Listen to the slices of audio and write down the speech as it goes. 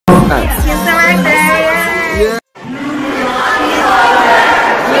Houston right there, yeah.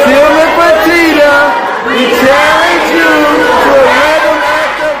 Tim and Petita, we challenge you to a random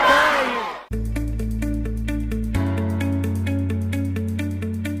act of kindness.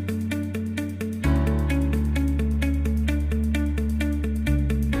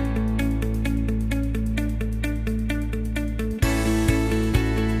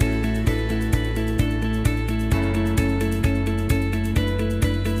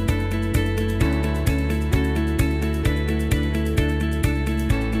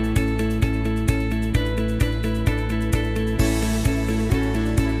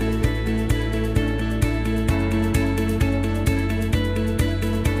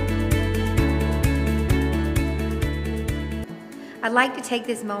 I'd like to take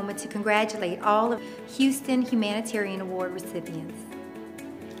this moment to congratulate all of Houston Humanitarian Award recipients.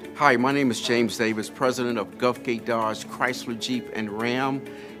 Hi, my name is James Davis, president of Gulfgate Dodge, Chrysler, Jeep, and Ram.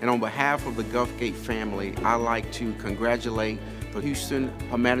 And on behalf of the Gulfgate family, I'd like to congratulate the Houston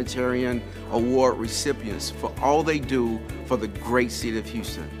Humanitarian Award recipients for all they do for the great city of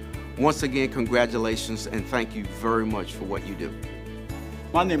Houston. Once again, congratulations and thank you very much for what you do.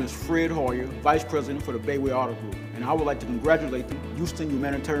 My name is Fred Hoyer, Vice President for the Bayway Auto Group, and I would like to congratulate the Houston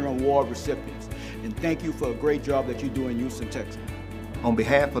Humanitarian Award recipients and thank you for a great job that you do in Houston, Texas. On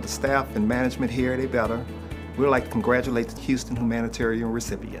behalf of the staff and management here at A-Better, we would like to congratulate the Houston Humanitarian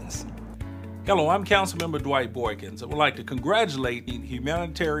recipients. Hello, I'm Councilmember Dwight Boykins. I would like to congratulate the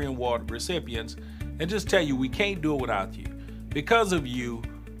Humanitarian Award recipients and just tell you we can't do it without you. Because of you,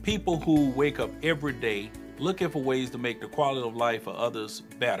 people who wake up every day looking for ways to make the quality of life for others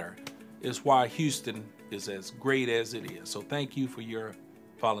better is why Houston is as great as it is. So thank you for your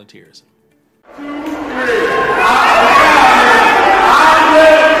volunteerism.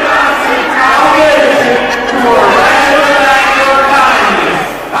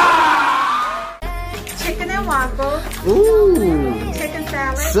 Chicken and waffles. Ooh. Chicken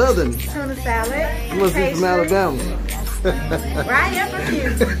salad. Southern. Tuna salad. You must be from Alabama. Right up with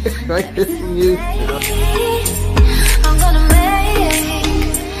you. Right here from you. I'm gonna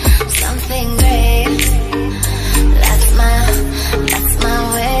make something great. That's my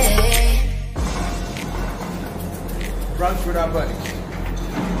way. Brunch with our buddies.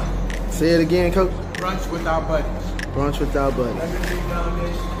 Say it again, Coach. Brunch with our buddies. Brunch with our buddies. Lemonade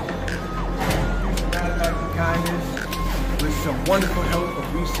Foundation, Houston Random Act of Kindness, with some wonderful help from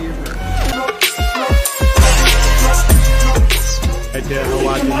VC. Right there,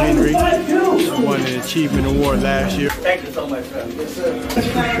 Hawaii Henry won an Achievement Award last year. Thank you so much, sir. Yes, sir.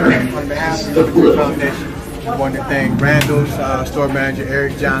 On behalf of the Liberty Foundation, I want to thank Randall's store manager,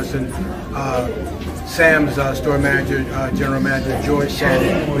 Eric Johnson, Sam's store manager, General Manager, George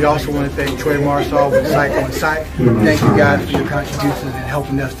Shannon. We also want to thank Troy Marsall with Psycho and Psych. Thank you guys for your contributions and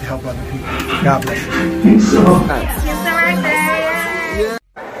helping us to help other people. God bless you. Houston right there, yeah.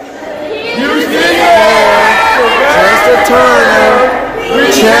 Just a turn. We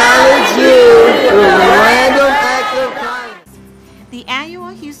challenge you to a random act of kindness. The annual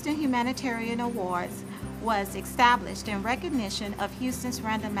Houston Humanitarian Awards was established in recognition of Houston's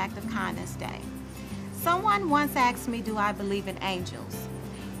Random Act of Kindness Day. Someone once asked me, do I believe in angels?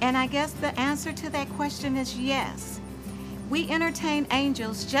 And I guess the answer to that question is yes. We entertain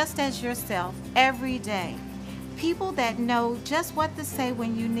angels just as yourself every day. People that know just what to say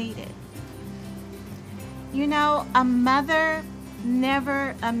when you need it. You know, a mother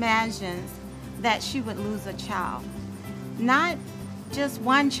never imagines that she would lose a child. Not just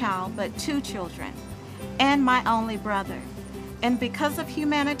one child, but 2 children, and my only brother. And because of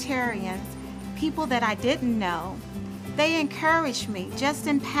humanitarians, people that I didn't know, they encouraged me just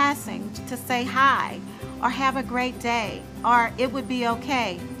in passing to say hi, or have a great day, or it would be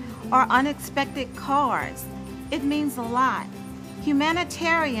okay, or unexpected cards. It means a lot.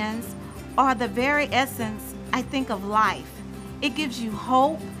 Humanitarians are the very essence, I think, of life. It gives you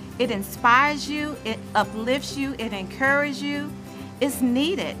hope, it inspires you, it uplifts you, it encourages you. It's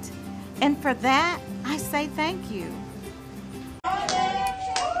needed. And for that, I say thank you.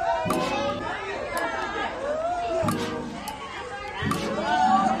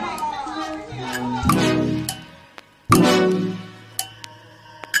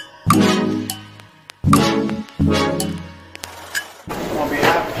 On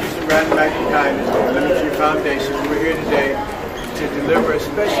behalf of Houston Random Act of Kindness and the Lemon Tree Foundation, we're here today to deliver a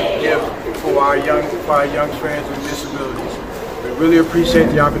special gift for our young friends with disabilities. We really appreciate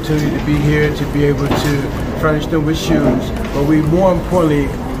the opportunity to be here, to be able to furnish them with shoes, but we more importantly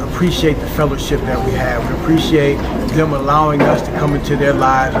appreciate the fellowship that we have. We appreciate them allowing us to come into their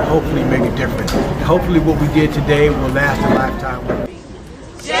lives and hopefully make a difference. Hopefully what we did today will last a lifetime.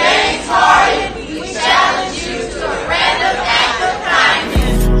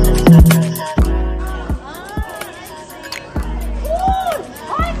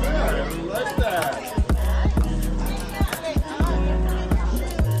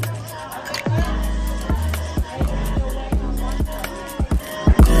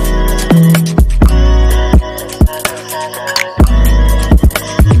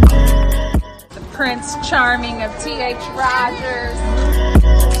 arming of T.H. Rogers.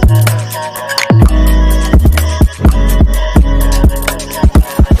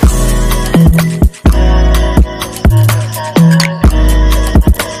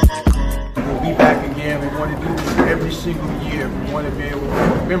 We'll be back again. We want to do this every single year. We want to be able to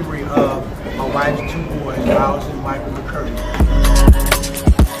have a memory of our Y2 boys, Miles and Michael McCurdy.